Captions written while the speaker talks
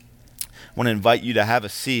want to invite you to have a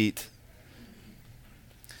seat.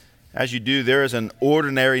 As you do, there is an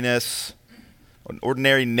ordinariness, an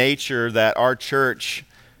ordinary nature that our church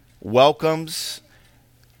welcomes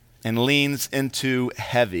and leans into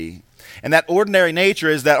heavy. And that ordinary nature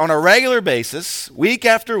is that on a regular basis, week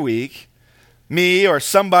after week, me or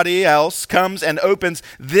somebody else comes and opens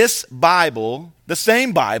this Bible, the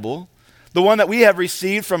same Bible, the one that we have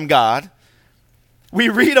received from God. We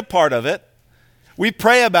read a part of it. We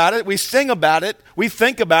pray about it. We sing about it. We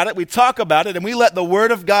think about it. We talk about it. And we let the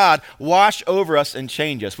Word of God wash over us and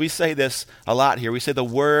change us. We say this a lot here. We say the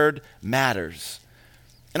Word matters.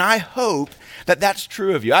 And I hope that that's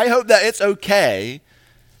true of you. I hope that it's okay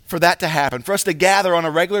for that to happen, for us to gather on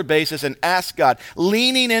a regular basis and ask God,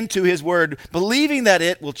 leaning into His Word, believing that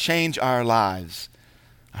it will change our lives.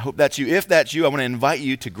 I hope that's you. If that's you, I want to invite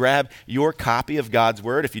you to grab your copy of God's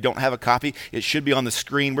Word. If you don't have a copy, it should be on the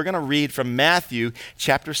screen. We're going to read from Matthew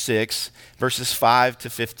chapter 6, verses 5 to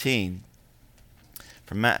 15.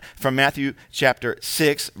 From Matthew chapter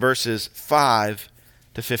 6, verses 5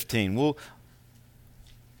 to 15. We'll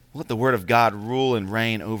let the Word of God rule and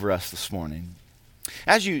reign over us this morning.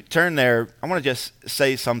 As you turn there, I want to just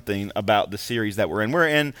say something about the series that we're in. We're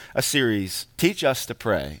in a series, Teach Us to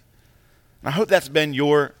Pray. I hope that's been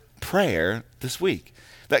your prayer this week,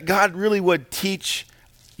 that God really would teach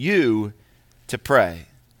you to pray.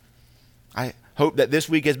 I hope that this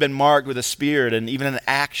week has been marked with a spirit and even an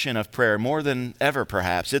action of prayer more than ever,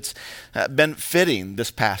 perhaps. It's been fitting this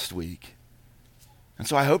past week. And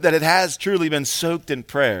so I hope that it has truly been soaked in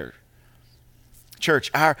prayer. Church,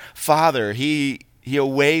 our Father, He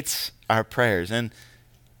awaits our prayers. And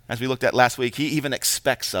as we looked at last week, He even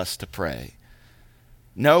expects us to pray,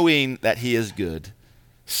 knowing that He is good,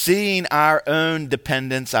 seeing our own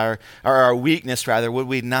dependence, our weakness rather, would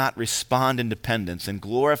we not respond in dependence and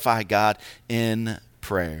glorify God in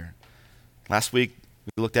prayer? Last week,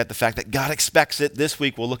 we looked at the fact that God expects it. This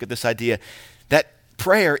week, we'll look at this idea that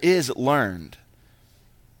prayer is learned.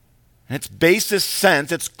 In its basest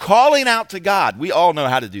sense, it's calling out to God. We all know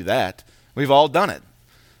how to do that. We've all done it,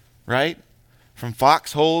 right? From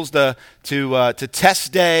foxholes to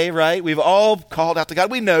test day, right? We've all called out to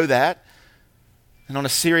God. We know that. And on a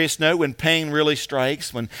serious note, when pain really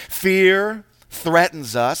strikes, when fear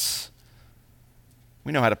threatens us,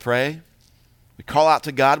 we know how to pray. We call out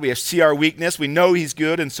to God. We see our weakness. We know He's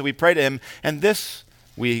good, and so we pray to Him. And this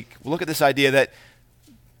week, we'll look at this idea that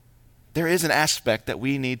there is an aspect that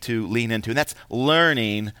we need to lean into, and that's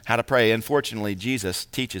learning how to pray. Unfortunately, Jesus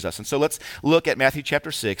teaches us. And so let's look at Matthew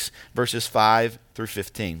chapter 6, verses 5 through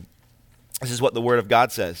 15. This is what the Word of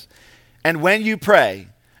God says. And when you pray,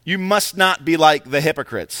 you must not be like the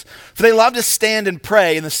hypocrites, for they love to stand and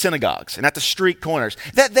pray in the synagogues and at the street corners,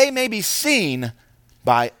 that they may be seen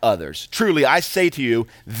by others. Truly, I say to you,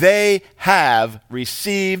 they have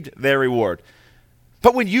received their reward.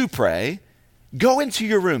 But when you pray, go into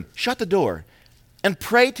your room, shut the door, and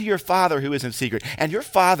pray to your Father who is in secret. And your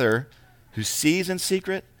Father who sees in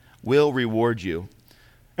secret will reward you.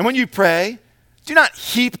 And when you pray, do not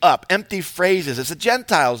heap up empty phrases as the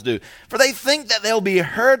Gentiles do, for they think that they'll be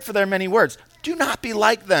heard for their many words. Do not be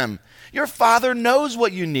like them. Your Father knows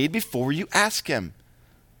what you need before you ask Him.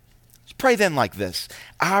 Pray then like this: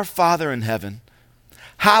 Our Father in heaven,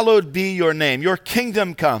 hallowed be your name. Your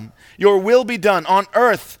kingdom come. Your will be done on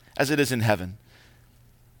earth as it is in heaven.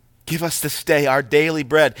 Give us this day our daily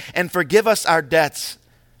bread, and forgive us our debts,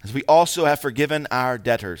 as we also have forgiven our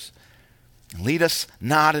debtors. And lead us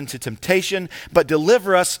not into temptation, but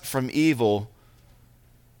deliver us from evil.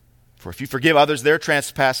 For if you forgive others their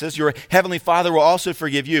trespasses, your heavenly Father will also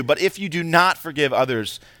forgive you. But if you do not forgive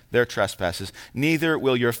others their trespasses, neither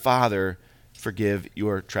will your Father forgive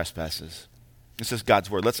your trespasses. This is God's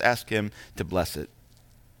word. Let's ask Him to bless it.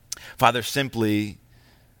 Father, simply,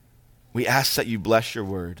 we ask that you bless your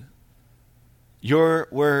word. Your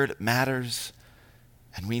word matters,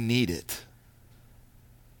 and we need it.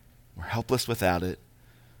 We're helpless without it.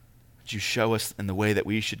 Would you show us in the way that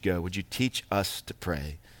we should go? Would you teach us to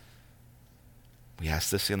pray? We ask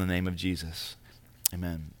this in the name of Jesus.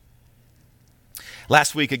 Amen.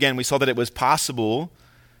 Last week, again, we saw that it was possible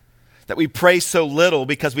that we pray so little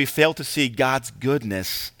because we fail to see God's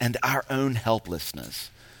goodness and our own helplessness.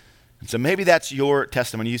 And so maybe that's your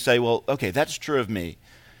testimony. You say, well, okay, that's true of me.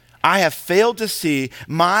 I have failed to see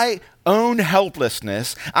my own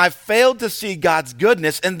helplessness. I've failed to see God's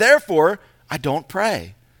goodness, and therefore, I don't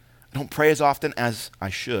pray. I don't pray as often as I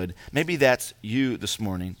should. Maybe that's you this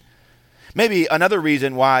morning. Maybe another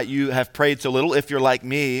reason why you have prayed so little, if you're like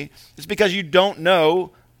me, is because you don't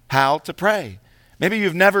know how to pray. Maybe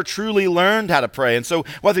you've never truly learned how to pray. And so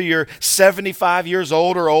whether you're 75 years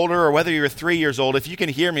old or older, or whether you're 3 years old, if you can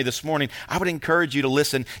hear me this morning, I would encourage you to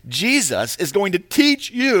listen. Jesus is going to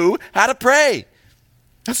teach you how to pray.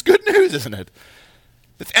 That's good news, isn't it?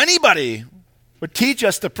 If anybody would teach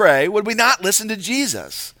us to pray, would we not listen to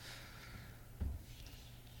Jesus?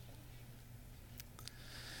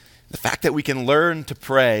 The fact that we can learn to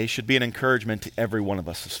pray should be an encouragement to every one of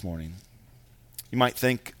us this morning. You might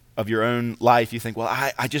think of your own life, you think, well,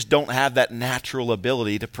 I just don't have that natural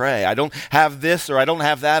ability to pray. I don't have this or I don't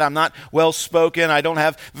have that. I'm not well spoken. I don't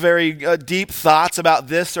have very deep thoughts about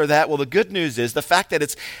this or that. Well, the good news is the fact that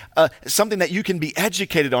it's something that you can be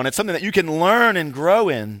educated on, it's something that you can learn and grow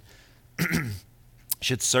in,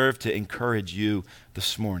 should serve to encourage you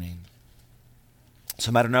this morning.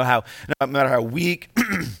 So no matter how weak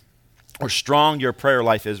or strong your prayer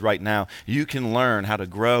life is right now, you can learn how to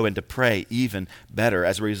grow and to pray even better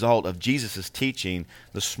as a result of Jesus' teaching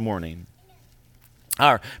this morning.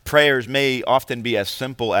 Our prayers may often be as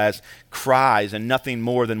simple as cries and nothing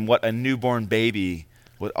more than what a newborn baby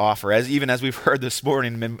would offer, even as we've heard this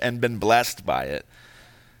morning and been blessed by it.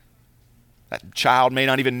 That child may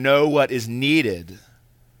not even know what is needed.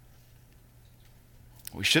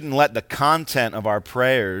 We shouldn't let the content of our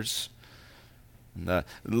prayers, the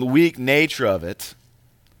weak nature of it,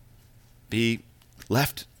 be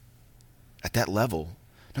left at that level.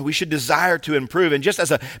 No, we should desire to improve. And just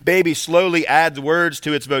as a baby slowly adds words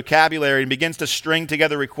to its vocabulary and begins to string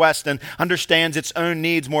together requests and understands its own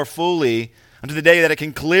needs more fully unto the day that it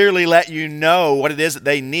can clearly let you know what it is that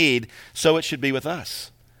they need, so it should be with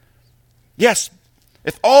us. Yes,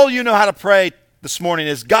 if all you know how to pray this morning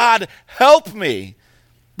is, God, help me,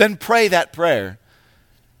 then pray that prayer.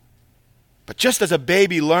 But just as a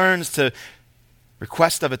baby learns to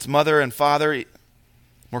request of its mother and father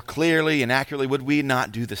more clearly and accurately, would we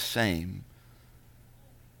not do the same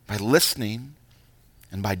by listening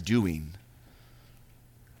and by doing?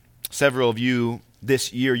 Several of you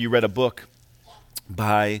this year, you read a book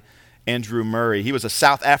by Andrew Murray. He was a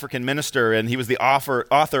South African minister, and he was the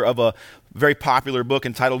author of a very popular book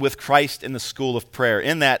entitled With Christ in the School of Prayer.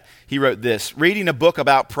 In that, he wrote this: reading a book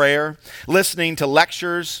about prayer, listening to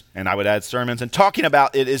lectures, and I would add sermons, and talking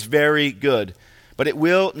about it is very good, but it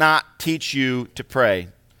will not teach you to pray.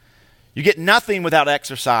 You get nothing without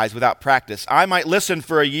exercise, without practice. I might listen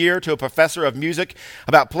for a year to a professor of music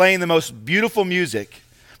about playing the most beautiful music,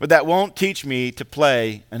 but that won't teach me to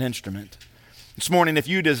play an instrument. This morning, if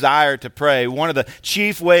you desire to pray, one of the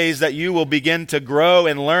chief ways that you will begin to grow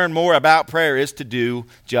and learn more about prayer is to do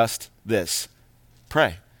just this: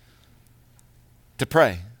 pray. To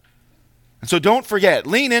pray. And so don't forget,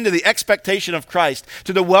 lean into the expectation of Christ,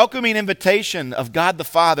 to the welcoming invitation of God the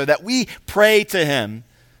Father, that we pray to Him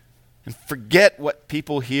and forget what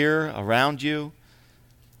people hear around you,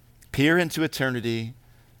 peer into eternity,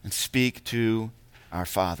 and speak to our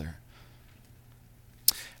Father.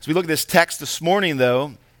 As we look at this text this morning,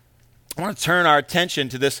 though, I want to turn our attention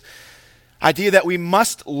to this idea that we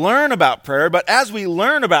must learn about prayer. But as we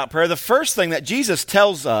learn about prayer, the first thing that Jesus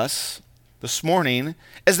tells us this morning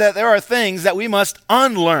is that there are things that we must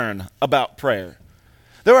unlearn about prayer.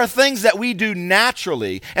 There are things that we do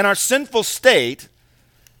naturally in our sinful state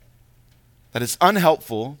that is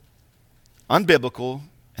unhelpful, unbiblical,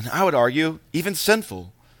 and I would argue even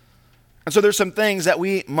sinful. And so there's some things that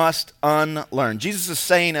we must unlearn. Jesus is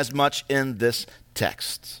saying as much in this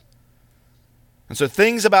text. And so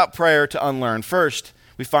things about prayer to unlearn. First,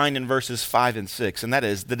 we find in verses 5 and 6, and that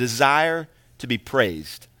is the desire to be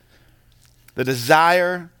praised. The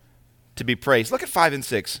desire to be praised. Look at 5 and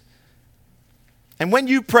 6. And when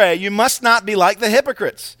you pray, you must not be like the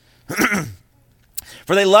hypocrites.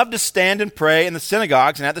 For they love to stand and pray in the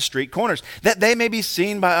synagogues and at the street corners, that they may be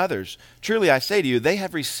seen by others. Truly, I say to you, they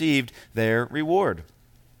have received their reward.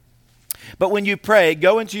 But when you pray,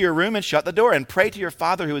 go into your room and shut the door and pray to your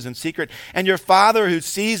Father who is in secret, and your Father who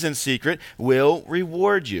sees in secret will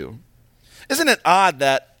reward you. Isn't it odd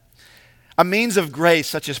that a means of grace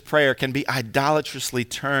such as prayer can be idolatrously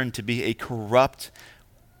turned to be a corrupt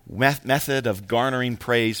method of garnering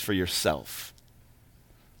praise for yourself?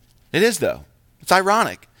 It is, though. It's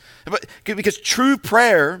ironic. Because true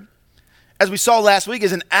prayer, as we saw last week,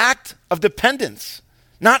 is an act of dependence,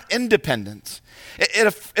 not independence.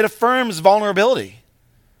 It affirms vulnerability.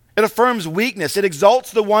 It affirms weakness. It exalts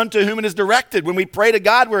the one to whom it is directed. When we pray to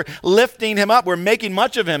God, we're lifting Him up. We're making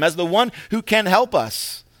much of Him as the one who can help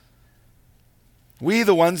us. We,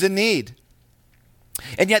 the ones in need.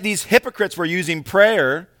 And yet these hypocrites were using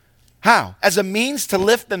prayer, how? As a means to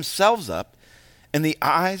lift themselves up in the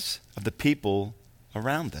eyes of the people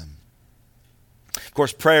around them. Of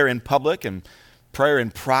course, prayer in public and prayer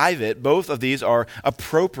in private, both of these are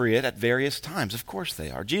appropriate at various times. Of course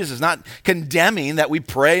they are. Jesus is not condemning that we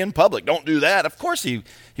pray in public. Don't do that. Of course he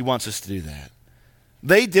wants us to do that.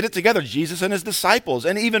 They did it together, Jesus and his disciples.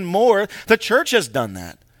 And even more, the church has done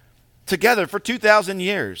that together for 2,000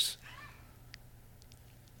 years.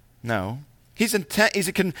 No. He's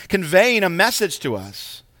conveying a message to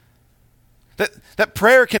us that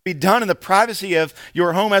prayer can be done in the privacy of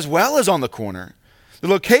your home as well as on the corner. The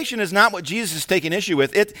location is not what Jesus is taking issue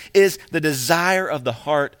with. It is the desire of the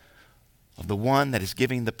heart of the one that is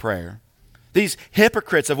giving the prayer. These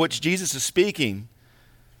hypocrites of which Jesus is speaking,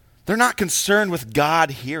 they're not concerned with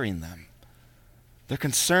God hearing them. They're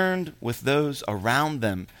concerned with those around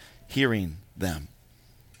them hearing them.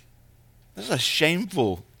 This is a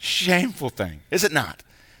shameful thing, is it not?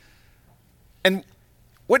 And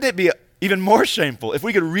wouldn't it be even more shameful if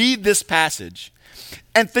we could read this passage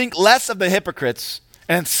and think less of the hypocrites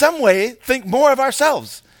and in some way think more of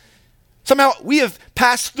ourselves? Somehow we have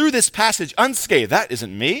passed through this passage unscathed. That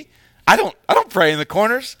isn't me. I don't pray in the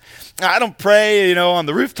corners. I don't pray, on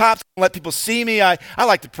the rooftops. I don't let people see me. I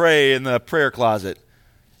like to pray in the prayer closet.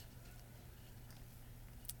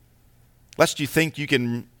 Lest you think you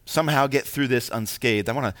can somehow get through this unscathed,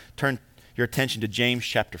 I want to turn your attention to James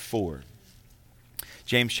chapter 4.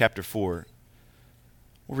 James chapter 4.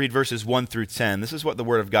 We'll read verses 1 through 10. This is what the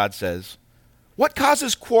Word of God says. What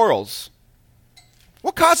causes quarrels?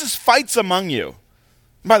 What causes fights among you?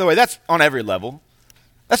 And by the way, that's on every level.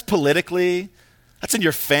 That's politically. That's in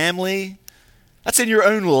your family. That's in your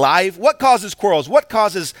own life. What causes quarrels? What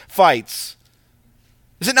causes fights?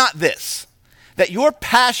 Is it not this? That your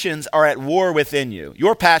passions are at war within you.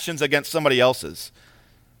 Your passions against somebody else's.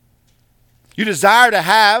 You desire to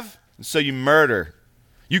have, and so you murder.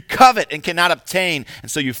 You covet and cannot obtain, and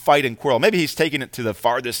so you fight and quarrel. Maybe he's taking it to the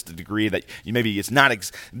farthest degree that maybe it's not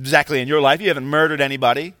exactly in your life. You haven't murdered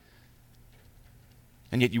anybody.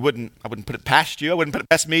 And yet I wouldn't put it past you. I wouldn't put it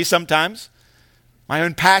past me sometimes. My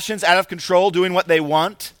own passions out of control, doing what they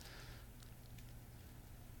want.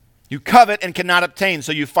 You covet and cannot obtain,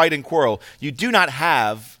 so you fight and quarrel. You do not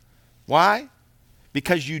have. Why?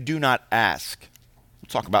 Because you do not ask. We'll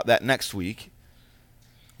talk about that next week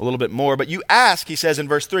a little bit more. But you ask, he says in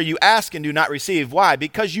verse 3, you ask and do not receive. Why?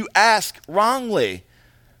 Because you ask wrongly.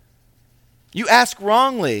 You ask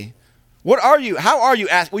wrongly. What are you? How are you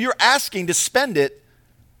asking? Well, you're asking to spend it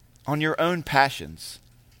on your own passions.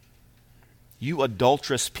 You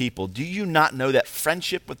adulterous people, do you not know that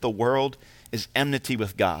friendship with the world is enmity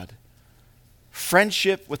with God?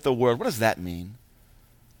 Friendship with the world, what does that mean?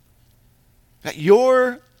 That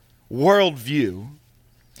your worldview,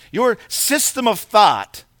 your system of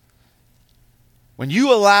thought, when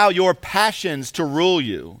you allow your passions to rule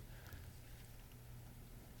you,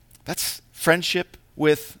 that's friendship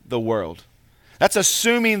with the world. That's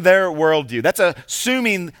assuming their worldview. That's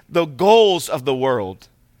assuming the goals of the world.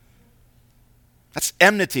 That's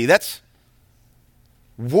enmity. That's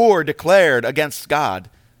war declared against God.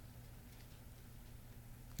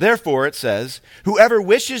 Therefore, it says, whoever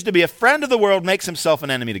wishes to be a friend of the world makes himself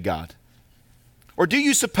an enemy to God. Or do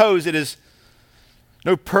you suppose it is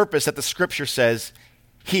no purpose that the Scripture says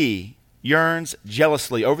he yearns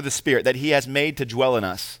jealously over the Spirit that he has made to dwell in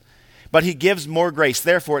us, but he gives more grace.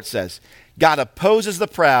 Therefore, it says, God opposes the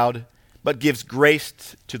proud, but gives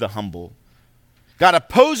grace to the humble. God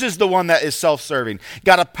opposes the one that is self-serving.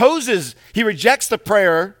 God opposes, he rejects the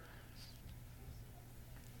prayer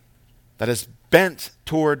that is bent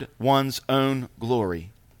toward one's own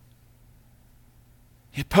glory.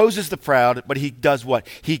 He opposes the proud, but he does what?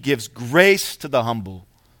 He gives grace to the humble.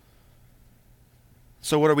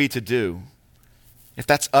 So what are we to do? If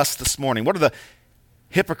that's us this morning, what are the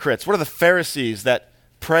hypocrites? What are the Pharisees that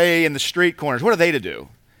pray in the street corners? What are they to do?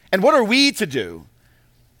 And what are we to do?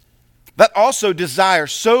 That also desire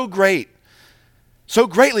so greatly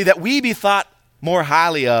that we be thought more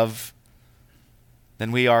highly of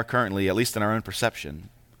than we are currently, at least in our own perception.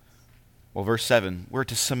 Well, verse 7, we're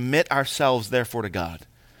to submit ourselves therefore to God.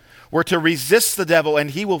 We're to resist the devil and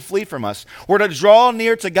he will flee from us. We're to draw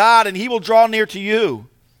near to God and he will draw near to you.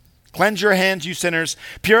 Cleanse your hands, you sinners.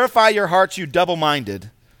 Purify your hearts, you double-minded.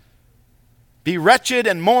 Be wretched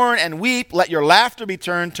and mourn and weep. Let your laughter be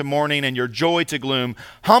turned to mourning and your joy to gloom.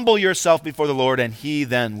 Humble yourself before the Lord and he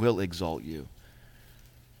then will exalt you.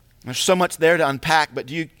 There's so much there to unpack, but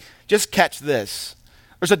do you just catch this?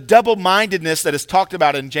 There's a double-mindedness that is talked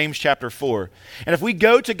about in James chapter 4. And if we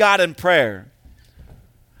go to God in prayer,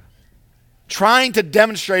 trying to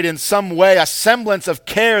demonstrate in some way a semblance of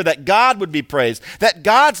care that God would be praised, that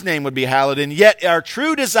God's name would be hallowed, and yet our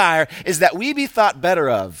true desire is that we be thought better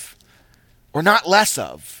of, or not less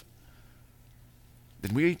of,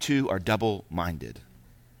 then we too are double-minded.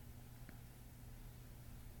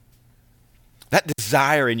 That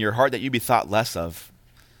desire in your heart that you be thought less of,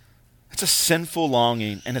 it's a sinful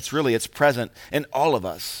longing, and it's present in all of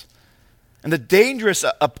us. And the dangerous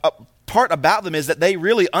part about them is that they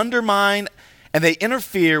really undermine and they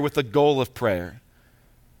interfere with the goal of prayer.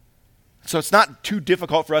 So it's not too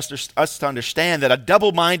difficult for us to understand that a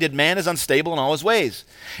double-minded man is unstable in all his ways.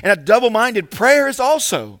 And a double-minded prayer is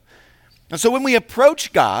also. And so when we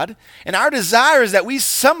approach God, and our desire is that we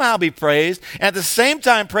somehow be praised, and at the same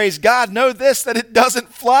time praise God, know this, that it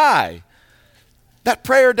doesn't fly. That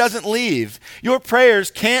prayer doesn't leave. Your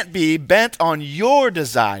prayers can't be bent on your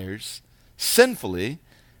desires sinfully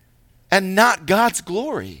and not God's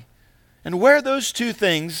glory. And where those two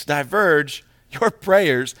things diverge, your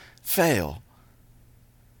prayers fail.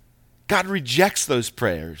 God rejects those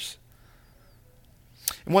prayers.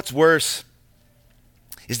 And what's worse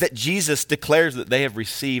is that Jesus declares that they have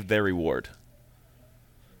received their reward.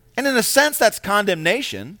 And in a sense, that's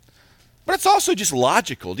condemnation, but it's also just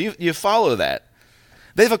logical. Do you follow that?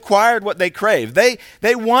 They've acquired what they crave. They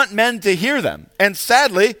want men to hear them, and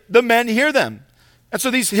sadly, the men hear them. And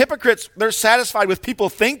so these hypocrites, they're satisfied with people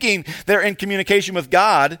thinking they're in communication with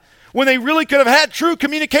God when they really could have had true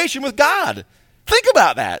communication with God. Think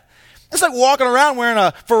about that. It's like walking around wearing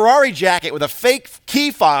a Ferrari jacket with a fake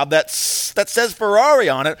key fob that says Ferrari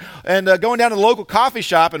on it, and going down to the local coffee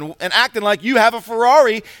shop and acting like you have a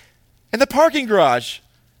Ferrari in the parking garage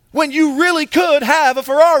when you really could have a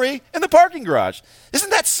Ferrari in the parking garage. Isn't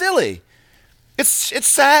that silly? It's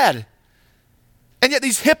sad. And yet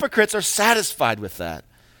these hypocrites are satisfied with that.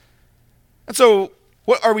 And so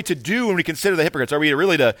what are we to do when we consider the hypocrites? Are we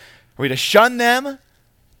to shun them?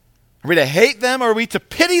 Are we to hate them, or are we to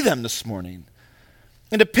pity them this morning?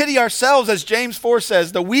 And to pity ourselves, as James 4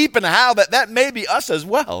 says, to weep and howl that may be us as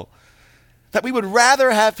well. That we would rather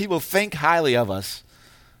have people think highly of us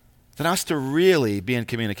than us to really be in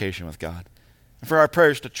communication with God. And for our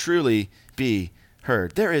prayers to truly be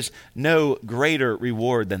heard. There is no greater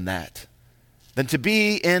reward than that. Than to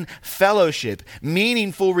be in fellowship,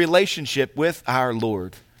 meaningful relationship with our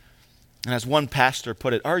Lord. And as one pastor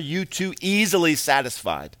put it, are you too easily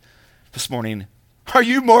satisfied? This morning, are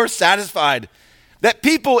you more satisfied that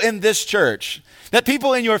people in this church, that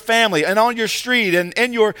people in your family and on your street and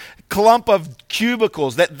in your clump of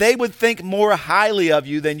cubicles, that they would think more highly of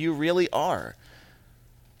you than you really are?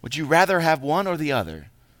 Would you rather have one or the other?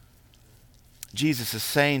 Jesus is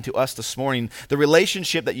saying to us this morning, the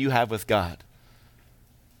relationship that you have with God,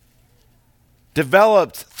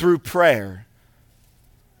 developed through prayer,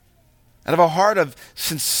 out of a heart of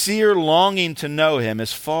sincere longing to know him,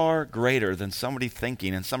 is far greater than somebody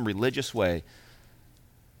thinking in some religious way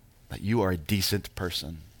that you are a decent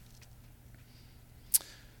person.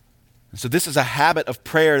 And so this is a habit of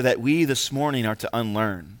prayer that we this morning are to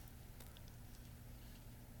unlearn.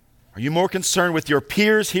 Are you more concerned with your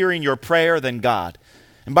peers hearing your prayer than God?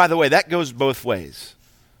 And by the way, that goes both ways.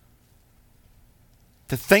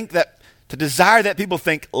 To desire that people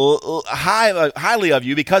think highly of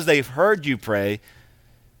you because they've heard you pray,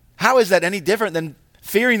 how is that any different than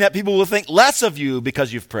fearing that people will think less of you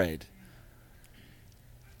because you've prayed?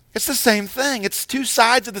 It's the same thing. It's two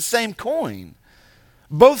sides of the same coin,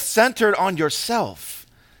 both centered on yourself.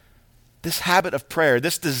 This habit of prayer,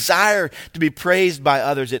 this desire to be praised by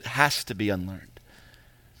others, it has to be unlearned.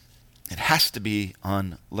 It has to be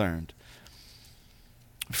unlearned.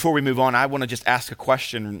 Before we move on, I want to just ask a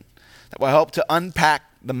question that will help to unpack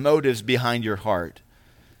the motives behind your heart.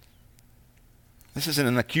 This isn't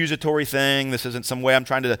an accusatory thing. This isn't some way I'm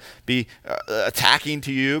trying to be attacking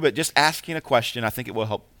to you, but just asking a question, I think it will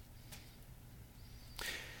help.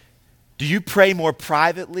 Do you pray more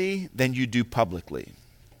privately than you do publicly?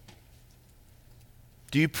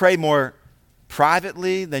 Do you pray more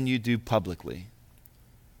privately than you do publicly?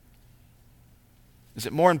 Is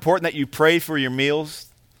it more important that you pray for your meals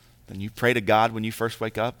than you pray to God when you first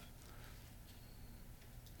wake up?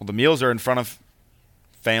 Well, the meals are in front of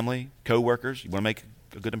family, co-workers. You want to make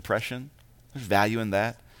a good impression? There's value in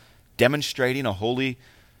that. Demonstrating a holy,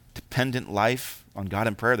 dependent life on God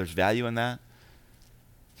in prayer, there's value in that.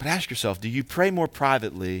 But ask yourself, do you pray more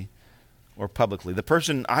privately or publicly? The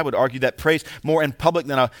person, I would argue, that prays more in public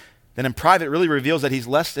than in private really reveals that he's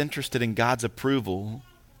less interested in God's approval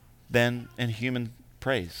than in human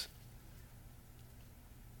praise.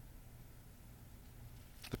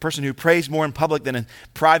 The person who prays more in public than in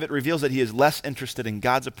private reveals that he is less interested in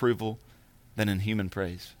God's approval than in human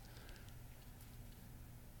praise.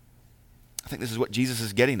 I think this is what Jesus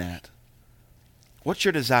is getting at. What's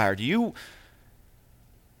your desire? Do you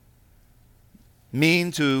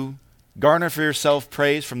mean to garner for yourself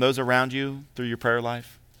praise from those around you through your prayer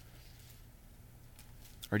life?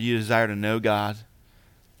 Or do you desire to know God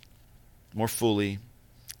more fully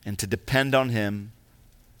and to depend on Him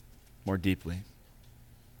more deeply?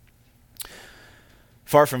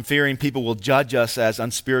 Far from fearing people will judge us as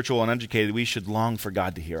unspiritual and uneducated, we should long for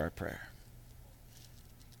God to hear our prayer.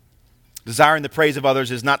 Desiring the praise of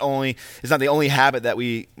others is not the only habit that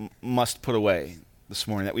we must put away this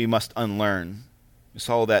morning, that we must unlearn. We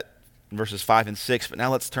saw that in verses 5 and 6, but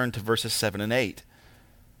now let's turn to verses 7 and 8.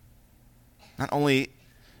 Not only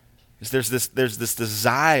is there's this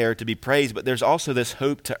desire to be praised, but there's also this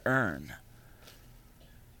hope to earn.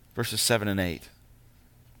 Verses 7 and 8.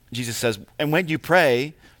 Jesus says, "And when you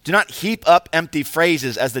pray, do not heap up empty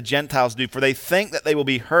phrases as the Gentiles do, for they think that they will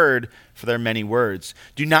be heard for their many words.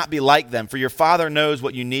 Do not be like them, for your Father knows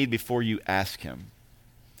what you need before you ask Him."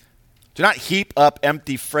 Do not heap up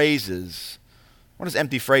empty phrases. What does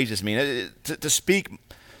empty phrases mean? To speak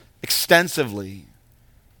extensively.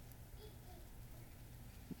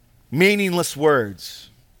 Meaningless words.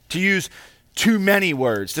 To use too many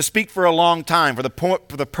words. To speak for a long time, for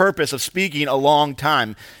the purpose of speaking a long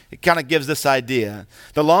time. It kind of gives this idea.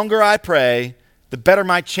 The longer I pray, the better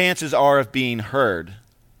my chances are of being heard.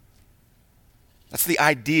 That's the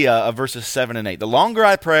idea of verses 7 and 8. The longer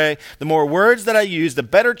I pray, the more words that I use, the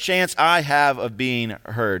better chance I have of being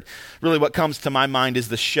heard. Really what comes to my mind is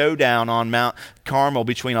the showdown on Mount Carmel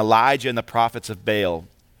between Elijah and the prophets of Baal.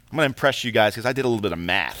 I'm going to impress you guys because I did a little bit of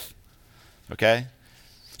math. Okay?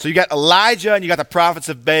 So you got Elijah and you got the prophets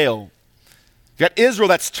of Baal. You got Israel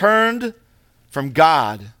that's turned from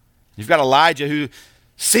God. You've got Elijah who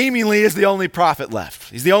seemingly is the only prophet left.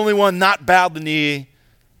 He's the only one not bowed the knee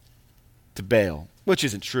to Baal, which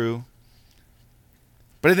isn't true.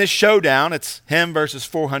 But in this showdown, it's him versus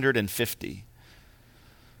 450.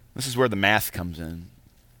 This is where the math comes in.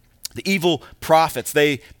 The evil prophets,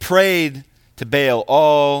 they prayed to Baal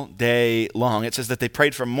all day long. It says that they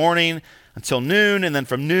prayed from morning until noon, and then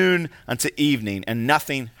from noon until evening, and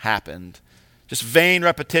nothing happened. Just vain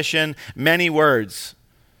repetition, many words.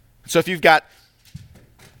 So if you've got,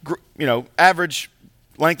 average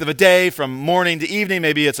length of a day from morning to evening,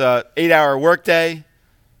 maybe it's a 8-hour workday.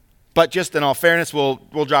 But just in all fairness, we'll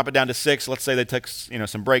drop it down to 6. Let's say they took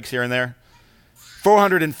some breaks here and there.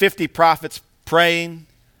 450 prophets praying,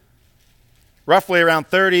 roughly around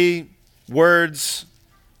 30 words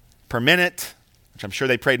per minute, which I'm sure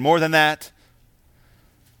they prayed more than that.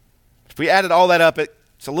 If we added all that up,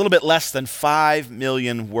 it's a little bit less than 5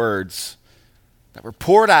 million words that were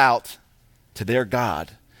poured out to their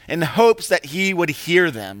God in hopes that He would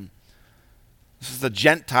hear them. This is the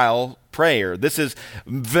Gentile prayer. This is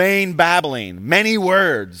vain babbling, many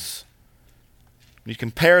words. You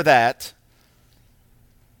compare that,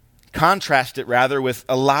 contrast it rather with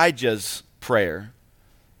Elijah's prayer.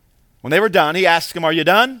 When they were done, he asked them, "Are you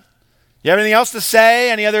done? You have anything else to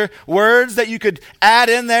say? Any other words that you could add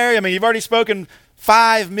in there? I mean, you've already spoken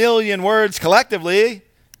 5 million words collectively.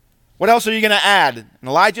 What else are you going to add?" And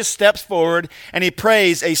Elijah steps forward and he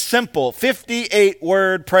prays a simple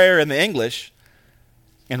 58-word prayer in the English.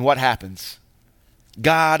 And what happens?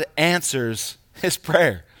 God answers his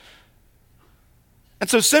prayer. And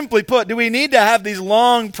so simply put, do we need to have these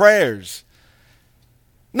long prayers?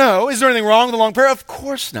 No. Is there anything wrong with a long prayer? Of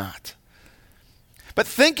course not. But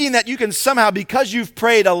thinking that you can somehow, because you've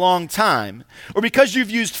prayed a long time, or because you've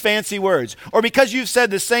used fancy words, or because you've said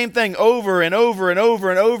the same thing over and over and over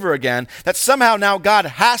and over again, that somehow now God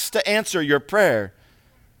has to answer your prayer,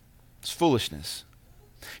 it's foolishness.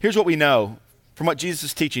 Here's what we know from what Jesus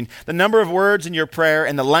is teaching. The number of words in your prayer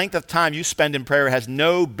and the length of time you spend in prayer has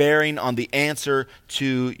no bearing on the answer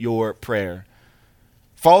to your prayer.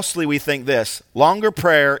 Falsely, we think this: longer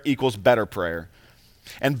prayer equals better prayer.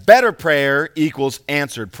 And better prayer equals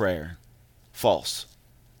answered prayer. False.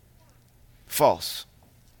 False.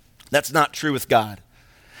 That's not true with God.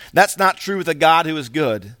 That's not true with a God who is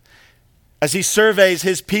good. As he surveys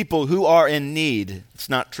his people who are in need, it's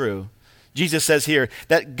not true. Jesus says here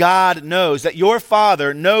that God knows, that your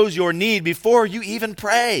Father knows your need before you even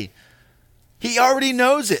pray. He already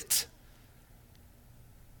knows it.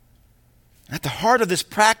 At the heart of this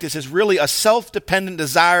practice is really a self-dependent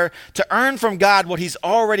desire to earn from God what he's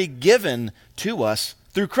already given to us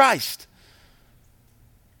through Christ.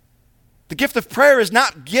 The gift of prayer is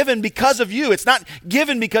not given because of you. It's not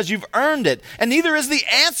given because you've earned it. And neither is the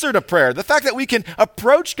answer to prayer. The fact that we can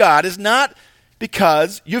approach God is not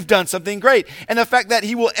because you've done something great. And the fact that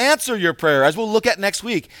he will answer your prayer, as we'll look at next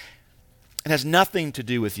week, it has nothing to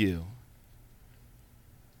do with you,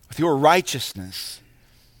 with your righteousness.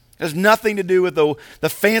 It has nothing to do with the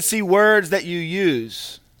fancy words that you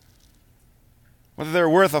use. Whether they're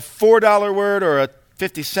worth a $4 word or a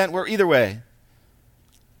 50-cent word, either way.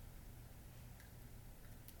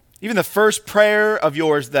 Even the first prayer of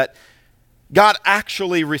yours that God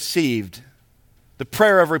actually received, the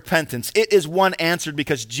prayer of repentance, it is one answered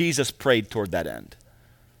because Jesus prayed toward that end.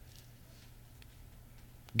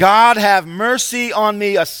 God, have mercy on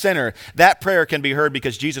me, a sinner. That prayer can be heard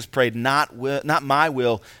because Jesus prayed, not my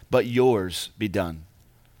will, but yours be done.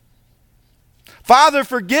 Father,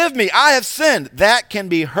 forgive me, I have sinned. That can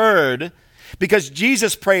be heard because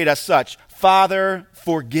Jesus prayed as such. Father,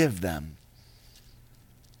 forgive them.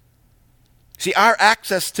 See, our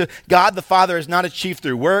access to God the Father is not achieved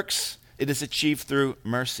through works. It is achieved through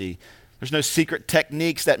mercy. There's no secret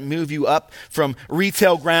techniques that move you up from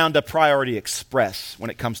retail ground to priority express when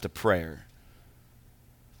it comes to prayer.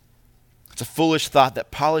 It's a foolish thought that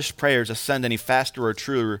polished prayers ascend any faster or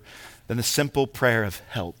truer than the simple prayer of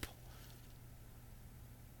help.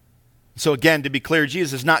 So again, to be clear,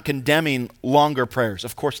 Jesus is not condemning longer prayers.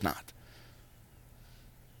 Of course not.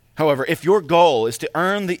 However, if your goal is to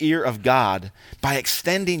earn the ear of God by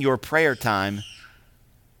extending your prayer time,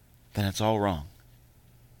 then it's all wrong.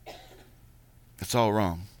 It's all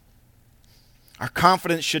wrong. Our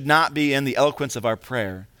confidence should not be in the eloquence of our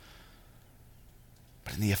prayer,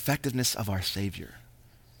 but in the effectiveness of our Savior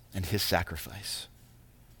and his sacrifice.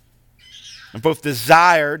 And both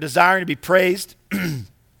desiring to be praised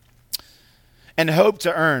and hope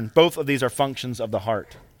to earn, both of these are functions of the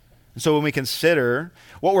heart. And so when we consider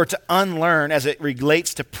what we're to unlearn as it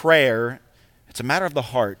relates to prayer, it's a matter of the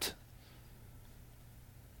heart.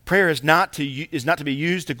 Prayer is not to be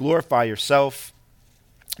used to glorify yourself,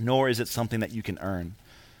 nor is it something that you can earn.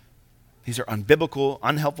 These are unbiblical,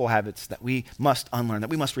 unhelpful habits that we must unlearn, that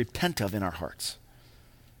we must repent of in our hearts.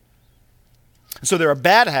 And so there are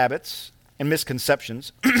bad habits and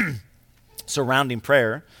misconceptions surrounding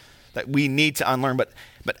prayer that we need to unlearn. But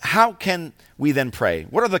how can we then pray?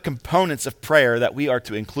 What are the components of prayer that we are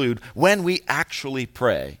to include when we actually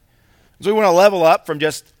pray? So we want to level up from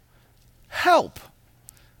just help.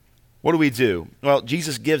 What do we do? Well,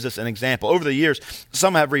 Jesus gives us an example. Over the years,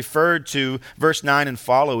 some have referred to verse 9 and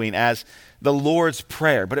following as the Lord's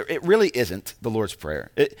Prayer, but it really isn't the Lord's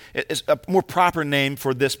Prayer. It's a more proper name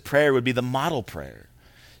for this prayer would be the model prayer.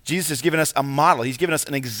 Jesus has given us a model. He's given us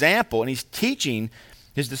an example, and he's teaching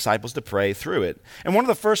his disciples to pray through it. And one of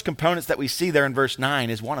the first components that we see there in verse 9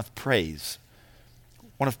 is one of praise.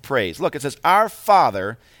 One of praise. Look, it says, "Our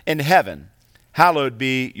Father in heaven, hallowed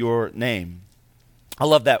be your name." I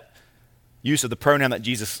love that use of the pronoun that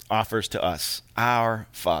Jesus offers to us, our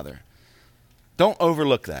Father. Don't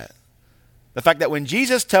overlook that. The fact that when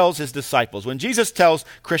Jesus tells his disciples, when Jesus tells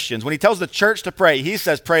Christians, when he tells the church to pray, he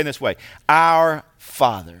says, pray in this way, our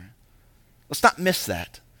Father. Let's not miss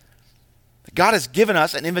that. God has given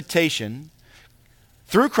us an invitation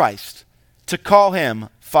through Christ to call him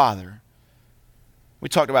Father. We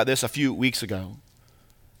talked about this a few weeks ago.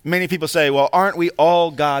 Many people say, well, aren't we all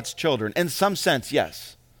God's children? In some sense,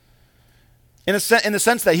 yes. In the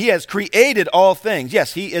sense that he has created all things.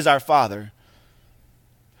 Yes, he is our Father.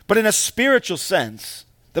 But in a spiritual sense,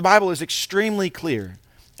 the Bible is extremely clear.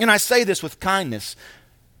 And I say this with kindness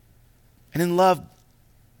and in love,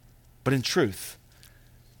 but in truth.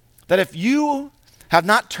 That if you have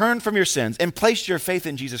not turned from your sins and placed your faith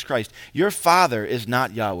in Jesus Christ, your Father is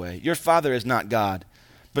not Yahweh. Your Father is not God.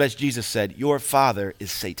 But as Jesus said, your father is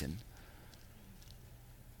Satan.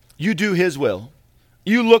 You do his will.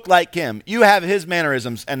 You look like him. You have his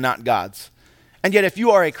mannerisms and not God's. And yet if you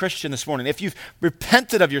are a Christian this morning, if you've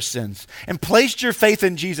repented of your sins and placed your faith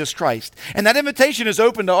in Jesus Christ, and that invitation is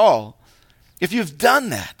open to all, if you've done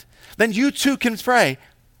that, then you too can pray,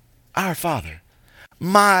 our Father,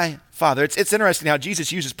 my Father. It's interesting how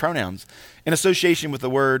Jesus uses pronouns in association with the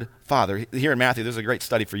word Father. Here in Matthew, there's a great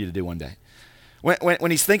study for you to do one day. When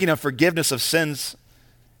he's thinking of forgiveness of sins,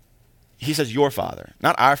 he says your Father,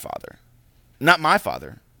 not our Father, not my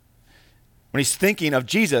Father. When he's thinking of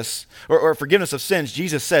Jesus or forgiveness of sins,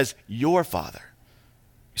 Jesus says your Father.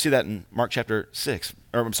 You see that in Matthew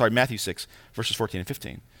 6, verses 14 and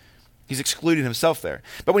 15. He's excluding himself there.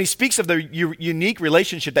 But when he speaks of the unique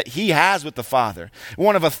relationship that he has with the Father,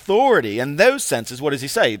 one of authority in those senses, what does he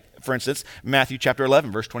say? For instance, Matthew chapter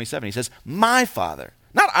 11, verse 27, he says, my Father,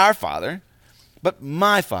 not our Father, but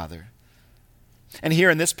my Father. And here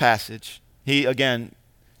in this passage, he again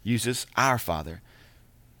uses our Father.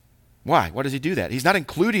 Why? Why does he do that? He's not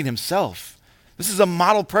including himself. This is a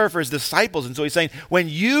model prayer for his disciples. And so he's saying, when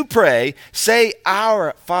you pray, say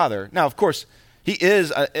our Father. Now, of course, he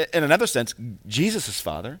is, in another sense, Jesus'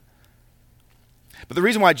 Father. But the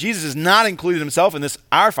reason why Jesus is not included himself in this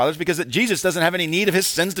Our Father is because that Jesus doesn't have any need of his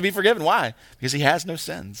sins to be forgiven. Why? Because he has no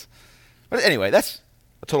sins. But anyway, that's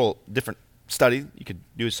a total different study. You could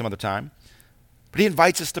do it some other time. But he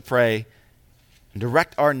invites us to pray and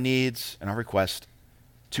direct our needs and our requests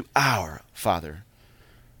to our Father.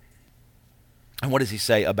 And what does he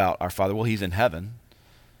say about our Father? Well, he's in heaven.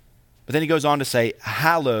 But then he goes on to say,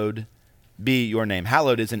 hallowed be your name.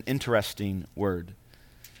 Hallowed is an interesting word.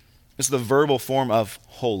 It's the verbal form of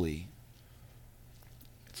holy.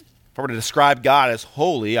 If I were to describe God as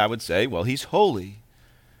holy, I would say, well, he's holy.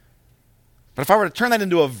 But if I were to turn that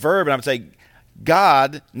into a verb and I would say,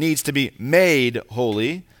 God needs to be made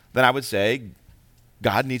holy, then I would say,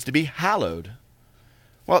 God needs to be hallowed.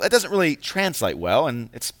 Well, it doesn't really translate well, and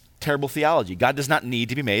it's terrible theology. God does not need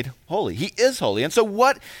to be made holy. He is holy. And so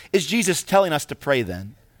what is Jesus telling us to pray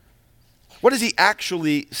then? What is he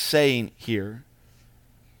actually saying here?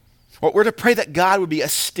 Well, we're to pray that God would be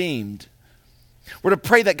esteemed. We're to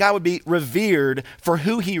pray that God would be revered for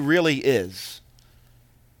who he really is.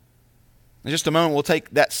 In just a moment, we'll take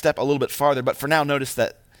that step a little bit farther, but for now, notice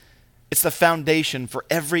that it's the foundation for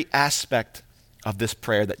every aspect of this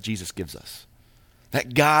prayer that Jesus gives us.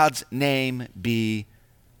 That God's name be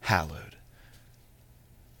hallowed.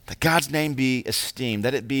 That God's name be esteemed,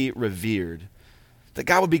 that it be revered. That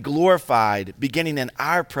God would be glorified, beginning in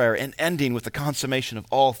our prayer and ending with the consummation of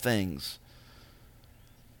all things.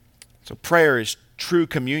 So prayer is true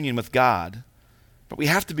communion with God, but we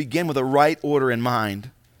have to begin with a right order in mind.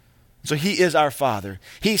 So he is our Father.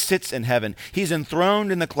 He sits in heaven. He's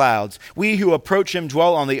enthroned in the clouds. We who approach him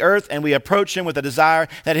dwell on the earth, and we approach him with a desire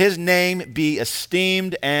that his name be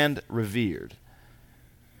esteemed and revered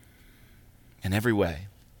in every way.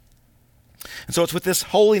 And so it's with this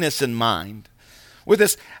holiness in mind, with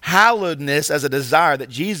this hallowedness as a desire, that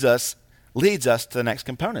Jesus leads us to the next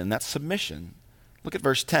component, and that's submission. Look at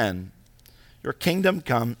verse 10. Your kingdom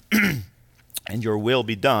come and your will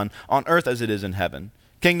be done on earth as it is in heaven.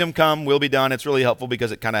 Kingdom come, will be done. It's really helpful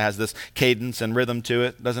because it kind of has this cadence and rhythm to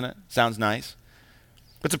it, doesn't it? Sounds nice.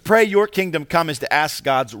 But to pray your kingdom come is to ask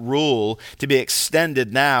God's rule to be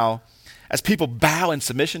extended now as people bow in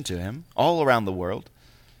submission to him all around the world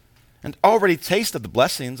and already taste of the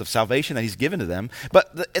blessings of salvation that he's given to them.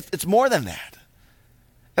 But it's more than that.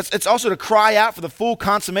 It's also to cry out for the full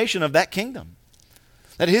consummation of that kingdom,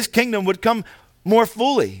 that his kingdom would come more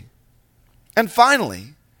fully and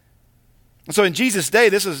finally. And so in Jesus' day,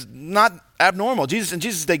 this is not abnormal. In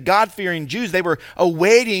Jesus' day, God-fearing Jews, they were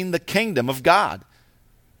awaiting the kingdom of God.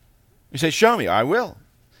 You say, show me. I will.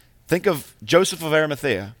 Think of Joseph of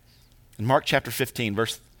Arimathea in Mark chapter 15,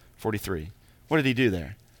 verse 43. What did he do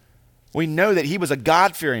there? We know that he was a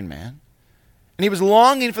God-fearing man, and he was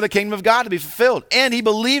longing for the kingdom of God to be fulfilled, and he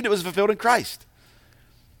believed it was fulfilled in Christ.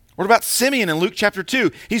 What about Simeon in Luke chapter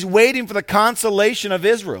 2? He's waiting for the consolation of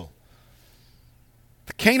Israel.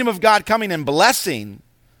 The kingdom of God coming and blessing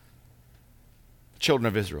the children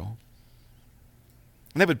of Israel.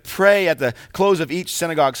 And they would pray at the close of each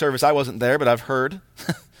synagogue service. I wasn't there, but I've heard.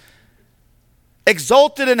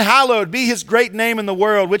 Exalted and hallowed be his great name in the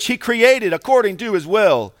world, which he created according to his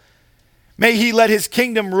will. May he let his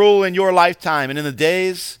kingdom rule in your lifetime and in the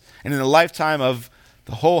days and in the lifetime of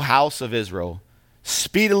the whole house of Israel,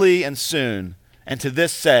 speedily and soon. And to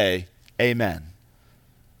this say, amen.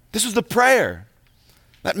 This was the prayer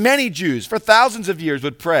that many Jews for thousands of years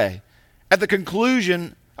would pray at the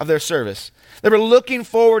conclusion of their service. They were looking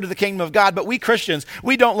forward to the kingdom of God, but we Christians,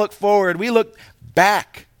 we don't look forward. We look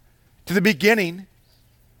back to the beginning.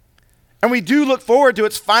 And we do look forward to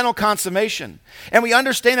its final consummation. And we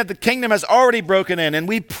understand that the kingdom has already broken in, and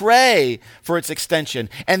we pray for its extension,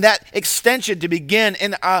 and that extension to begin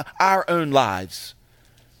in our own lives.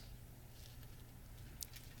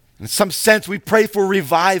 In some sense, we pray for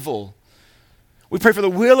revival. We pray for the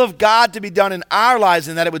will of God to be done in our lives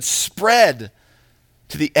and that it would spread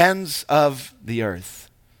to the ends of the earth.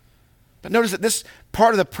 But notice that this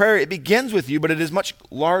part of the prayer, it begins with you, but it is much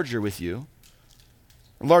larger with you.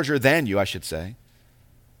 Larger than you, I should say.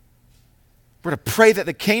 We're to pray that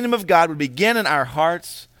the kingdom of God would begin in our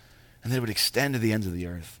hearts and that it would extend to the ends of the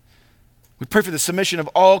earth. We pray for the submission of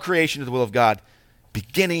all creation to the will of God,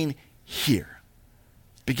 beginning here,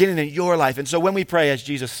 beginning in your life. And so when we pray, as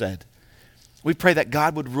Jesus said, we pray that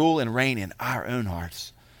God would rule and reign in our own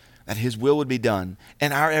hearts, that his will would be done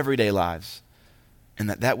in our everyday lives, and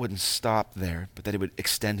that wouldn't stop there, but that it would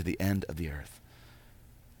extend to the end of the earth.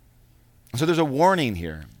 So there's a warning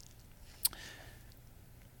here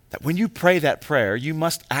that when you pray that prayer, you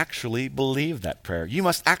must actually believe that prayer. You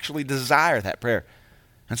must actually desire that prayer.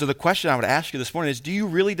 And so the question I would ask you this morning is, do you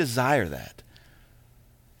really desire that?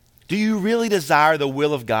 Do you really desire the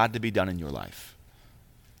will of God to be done in your life?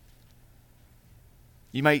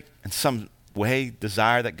 You might, in some way,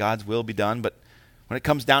 desire that God's will be done, but when it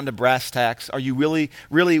comes down to brass tacks, are you really,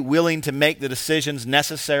 really willing to make the decisions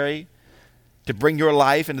necessary to bring your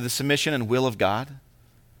life into the submission and will of God?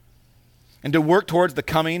 And to work towards the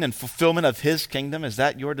coming and fulfillment of His kingdom? Is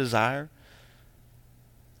that your desire?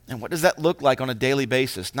 And what does that look like on a daily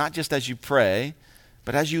basis? Not just as you pray,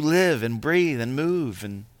 but as you live and breathe and move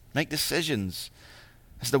and make decisions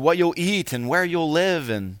as to what you'll eat and where you'll live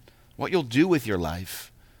and what you'll do with your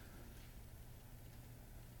life.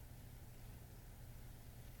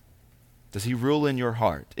 Does He rule in your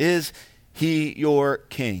heart? Is He your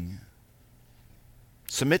king?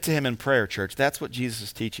 Submit to Him in prayer, church. That's what Jesus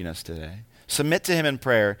is teaching us today. Submit to Him in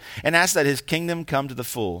prayer and ask that His kingdom come to the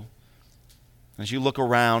full. As you look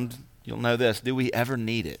around, you'll know this. Do we ever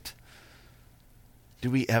need it?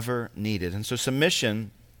 Do we ever need it? And so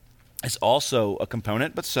submission is also a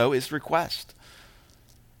component, but so is request.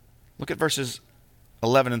 Look at verses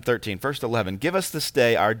 11 and 13. First 11, give us this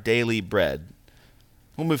day our daily bread.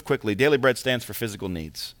 We'll move quickly. Daily bread stands for physical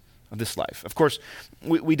needs of this life. Of course,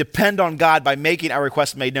 we depend on God by making our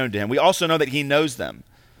requests made known to Him. We also know that He knows them,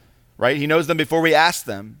 right? He knows them before we ask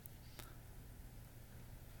them.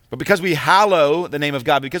 But because we hallow the name of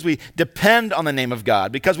God, because we depend on the name of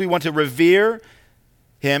God, because we want to revere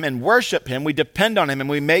Him and worship Him, we depend on Him and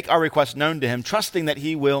we make our requests known to Him, trusting that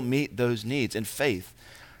He will meet those needs in faith.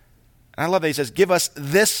 And I love that He says, give us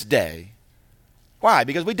this day. Why?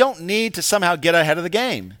 Because we don't need to somehow get ahead of the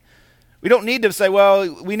game. We don't need to say,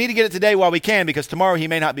 well, we need to get it today while we can because tomorrow He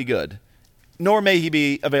may not be good, nor may He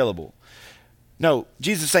be available. No,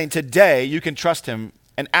 Jesus is saying today you can trust Him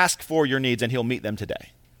and ask for your needs and He'll meet them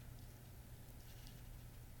today.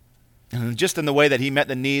 And just in the way that He met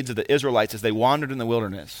the needs of the Israelites as they wandered in the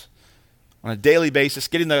wilderness on a daily basis,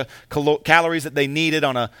 getting the calories that they needed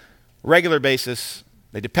on a regular basis,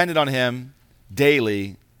 they depended on Him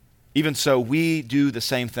daily. Even so, we do the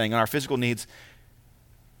same thing. On our physical needs,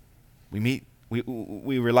 we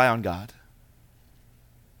rely on God.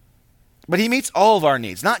 But He meets all of our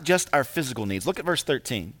needs, not just our physical needs. Look at verse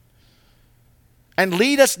 13. And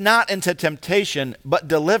lead us not into temptation, but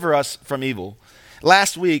deliver us from evil.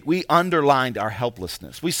 Last week, we underlined our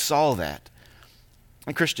helplessness. We saw that.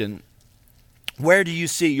 And Christian, where do you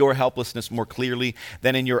see your helplessness more clearly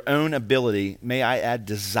than in your own ability, may I add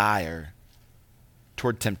desire,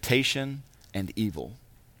 toward temptation and evil?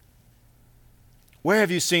 Where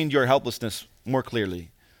have you seen your helplessness more clearly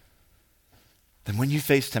than when you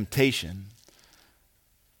face temptation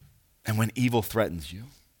and when evil threatens you?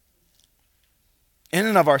 In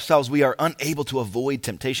and of ourselves, we are unable to avoid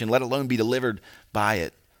temptation, let alone be delivered by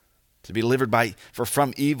it, to be delivered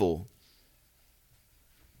from evil.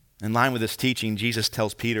 In line with this teaching, Jesus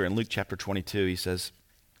tells Peter in Luke chapter 22, He says,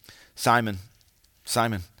 Simon,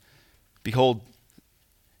 Simon, behold,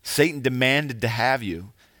 Satan demanded to have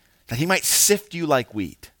you, that he might sift you like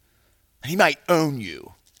wheat, that he might own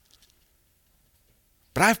you.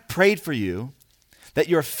 But I've prayed for you that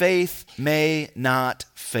your faith may not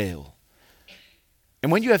fail.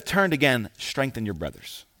 And when you have turned again, strengthen your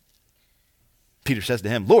brothers. Peter says to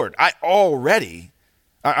him, Lord, I'm already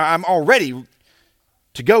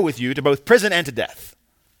to go with you to both prison and to death.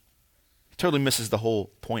 He totally misses the whole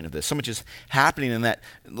point of this. So much is happening in that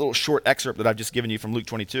little short excerpt that I've just given you from Luke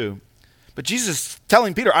 22. But Jesus is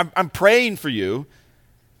telling Peter, I'm praying for you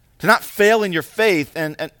to not fail in your faith.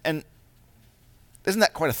 And isn't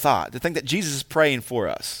that quite a thought, to think that Jesus is praying for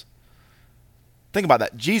us? Think about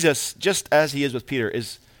that. Jesus, just as He is with Peter,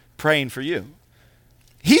 is praying for you.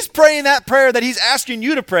 He's praying that prayer that He's asking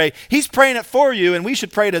you to pray. He's praying it for you, and we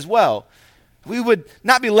should pray it as well. We would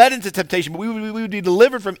not be led into temptation, but we would be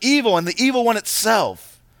delivered from evil and the evil one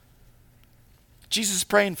itself. Jesus is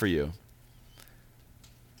praying for you.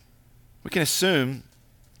 We can assume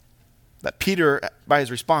that Peter, by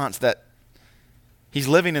his response, that he's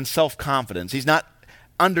living in self-confidence. He's not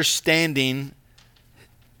understanding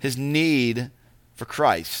his need for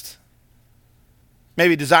Christ.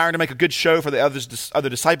 Maybe desiring to make a good show for the other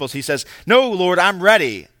disciples, he says, no, Lord, I'm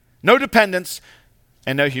ready. No dependence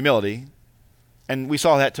and no humility. And we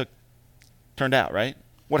saw that turned out, right?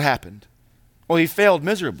 What happened? Well, he failed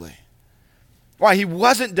miserably. Why? He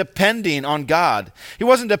wasn't depending on God. He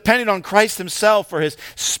wasn't depending on Christ Himself for his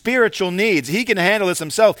spiritual needs. He can handle this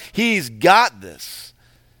himself. He's got this.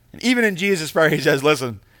 And even in Jesus' prayer, He says,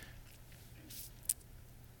 listen,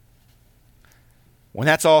 when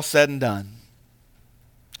that's all said and done,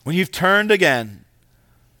 when you've turned again,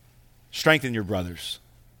 strengthen your brothers.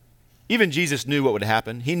 Even Jesus knew what would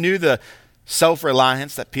happen. He knew the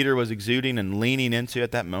self-reliance that Peter was exuding and leaning into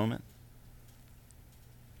at that moment?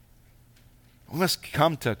 We must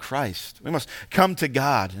come to Christ. We must come to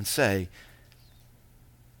God and say,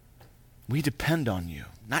 we depend on you,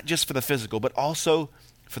 not just for the physical, but also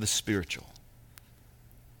for the spiritual.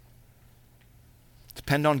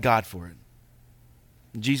 Depend on God for it.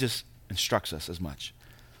 Jesus instructs us as much.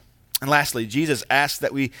 And lastly, Jesus asks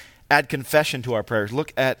that we add confession to our prayers.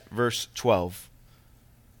 Look at verse 12.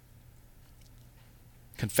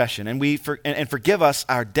 Confession. And forgive us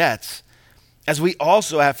our debts as we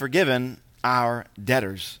also have forgiven our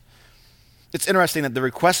debtors. It's interesting that the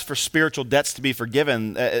request for spiritual debts to be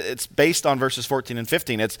forgiven, it's based on verses 14 and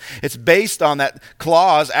 15. It's based on that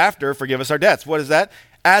clause after forgive us our debts. What is that?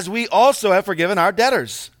 As we also have forgiven our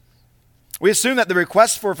debtors. We assume that the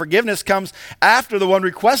request for forgiveness comes after the one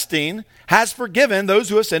requesting has forgiven those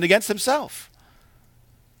who have sinned against himself.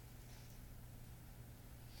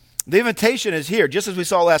 The invitation is here, just as we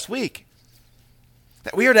saw last week,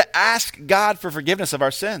 that we are to ask God for forgiveness of our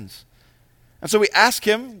sins. And so we ask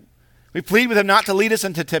him, we plead with him not to lead us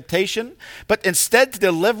into temptation, but instead to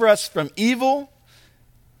deliver us from evil.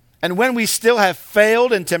 And when we still have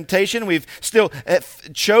failed in temptation, we've still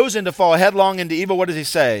chosen to fall headlong into evil, what does he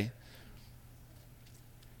say?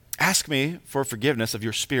 Ask me for forgiveness of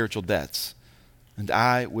your spiritual debts, and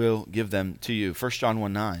I will give them to you. 1 John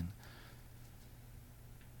 1:9.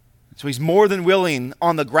 So he's more than willing,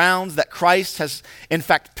 on the grounds that Christ has in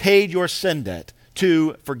fact paid your sin debt,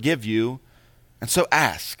 to forgive you. And so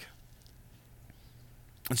ask.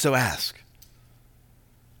 And so ask.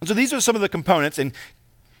 And so these are some of the components in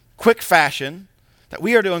quick fashion that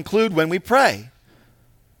we are to include when we pray.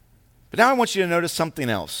 But now I want you to notice something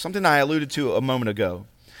else, something I alluded to a moment ago.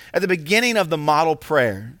 At the beginning of the model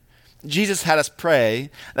prayer, Jesus had us pray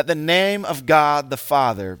that the name of God the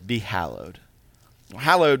Father be hallowed.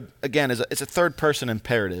 Hallowed, again, it's a third person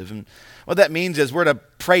imperative. And what that means is we're to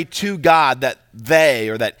pray to God that they,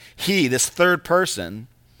 or that he, this third person,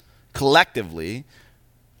 collectively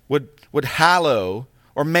would hallow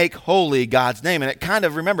or make holy God's name. And it kind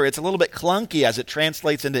of, remember, it's a little bit clunky as it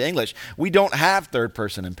translates into English. We don't have third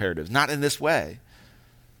person imperatives, not in this way.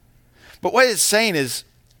 But what it's saying is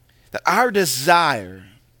that our desire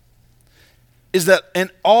is that in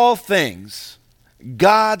all things,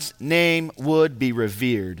 God's name would be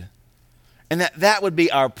revered, and that would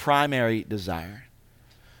be our primary desire.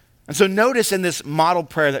 And so notice in this model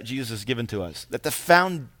prayer that Jesus has given to us, that the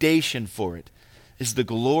foundation for it is the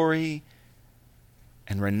glory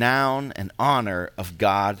and renown and honor of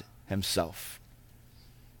God himself.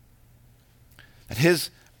 That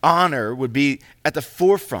his honor would be at the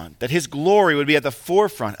forefront, that his glory would be at the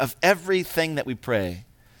forefront of everything that we pray.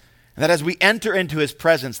 And that as we enter into his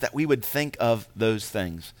presence, that we would think of those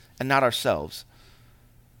things and not ourselves.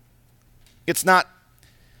 Is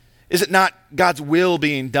it not God's will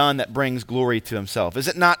being done that brings glory to himself? Is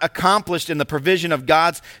it not accomplished in the provision of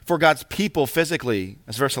for God's people physically,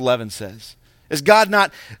 as verse 11 says? Is God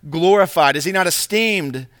not glorified? Is he not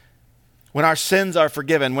esteemed when our sins are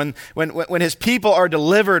forgiven? When his people are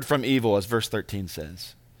delivered from evil, as verse 13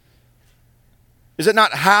 says? Is it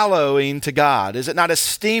not hallowing to God? Is it not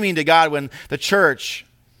esteeming to God when the church,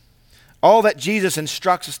 all that Jesus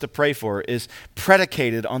instructs us to pray for, is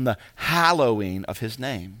predicated on the hallowing of his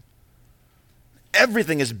name?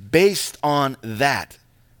 Everything is based on that.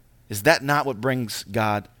 Is that not what brings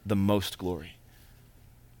God the most glory?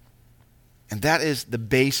 And that is the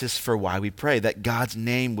basis for why we pray, that God's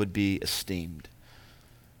name would be esteemed.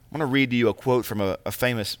 I want to read to you a quote from a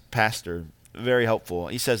famous pastor, very helpful.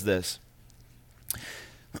 He says this: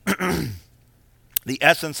 the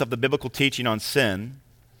essence of the biblical teaching on sin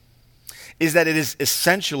is that it is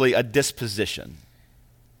essentially a disposition.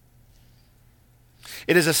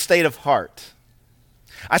 It is a state of heart.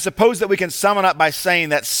 I suppose that we can sum it up by saying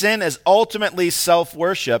that sin is ultimately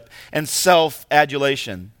self-worship and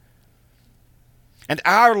self-adulation. And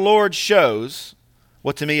our Lord shows,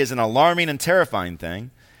 what to me is an alarming and terrifying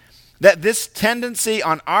thing, that this tendency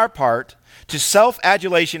on our part to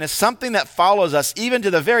self-adulation is something that follows us even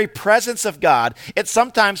to the very presence of God. It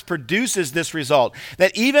sometimes produces this result,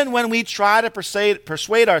 that even when we try to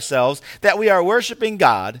persuade ourselves that we are worshiping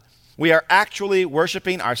God, we are actually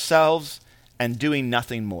worshiping ourselves and doing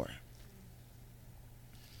nothing more.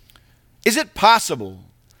 Is it possible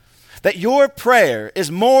that your prayer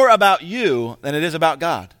is more about you than it is about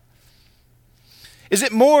God? Is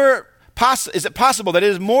it possible that it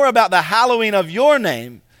is more about the hallowing of your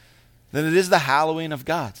name than it is the hallowing of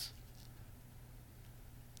God's?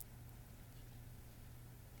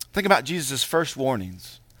 Think about Jesus' first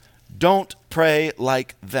warnings. Don't pray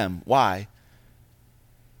like them. Why?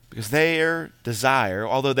 Because their desire,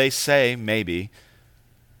 although they say maybe,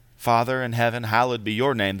 Father in heaven, hallowed be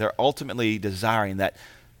your name, they're ultimately desiring that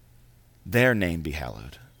their name be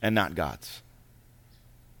hallowed and not God's.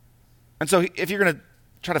 And so if you're going to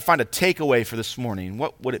try to find a takeaway for this morning,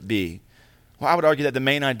 what would it be? Well, I would argue that the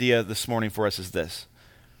main idea this morning for us is this.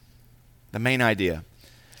 The main idea.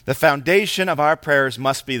 The foundation of our prayers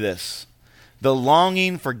must be this: the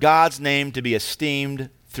longing for God's name to be esteemed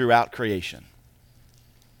throughout creation.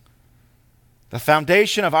 The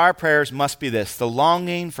foundation of our prayers must be this: the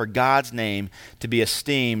longing for God's name to be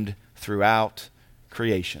esteemed throughout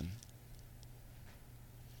creation.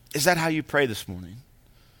 Is that how you pray this morning?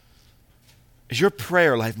 Is your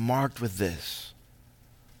prayer life marked with this?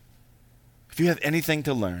 If you have anything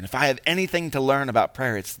to learn, if I have anything to learn about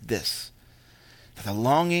prayer, it's this: that the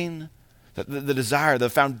longing, the desire, the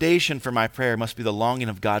foundation for my prayer must be the longing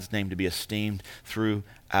of God's name to be esteemed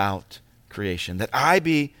throughout creation. That I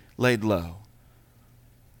be laid low,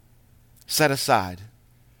 set aside,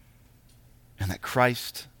 and that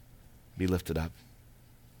Christ be lifted up.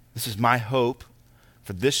 This is my hope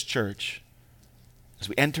for this church as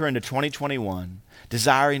we enter into 2021,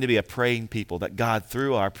 desiring to be a praying people, that God,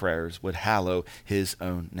 through our prayers, would hallow his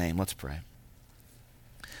own name. Let's pray.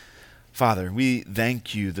 Father, we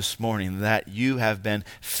thank you this morning that you have been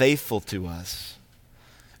faithful to us.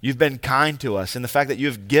 You've been kind to us in the fact that you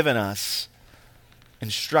have given us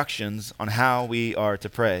instructions on how we are to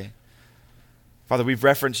pray. Father, we've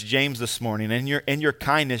referenced James this morning, and in your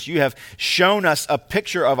kindness, you have shown us a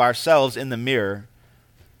picture of ourselves in the mirror.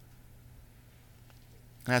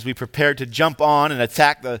 As we prepare to jump on and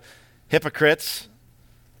attack the hypocrites,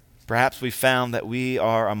 perhaps we found that we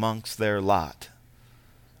are amongst their lot.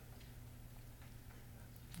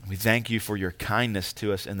 We thank you for your kindness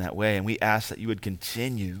to us in that way, and we ask that you would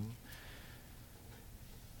continue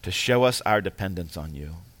to show us our dependence on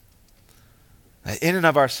you. That in and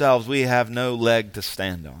of ourselves, we have no leg to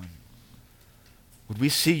stand on. Would we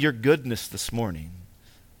see your goodness this morning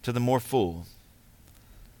to the more full?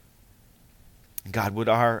 God, would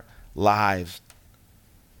our lives,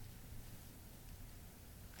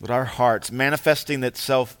 would our hearts, manifesting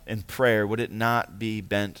itself in prayer, would it not be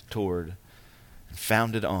bent toward and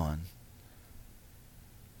founded on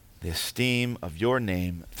the esteem of your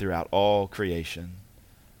name throughout all creation,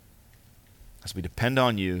 as we depend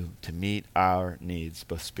on you to meet our needs,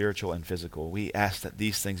 both spiritual and physical? We ask that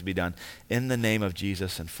these things be done in the name of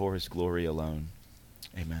Jesus and for his glory alone.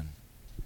 Amen.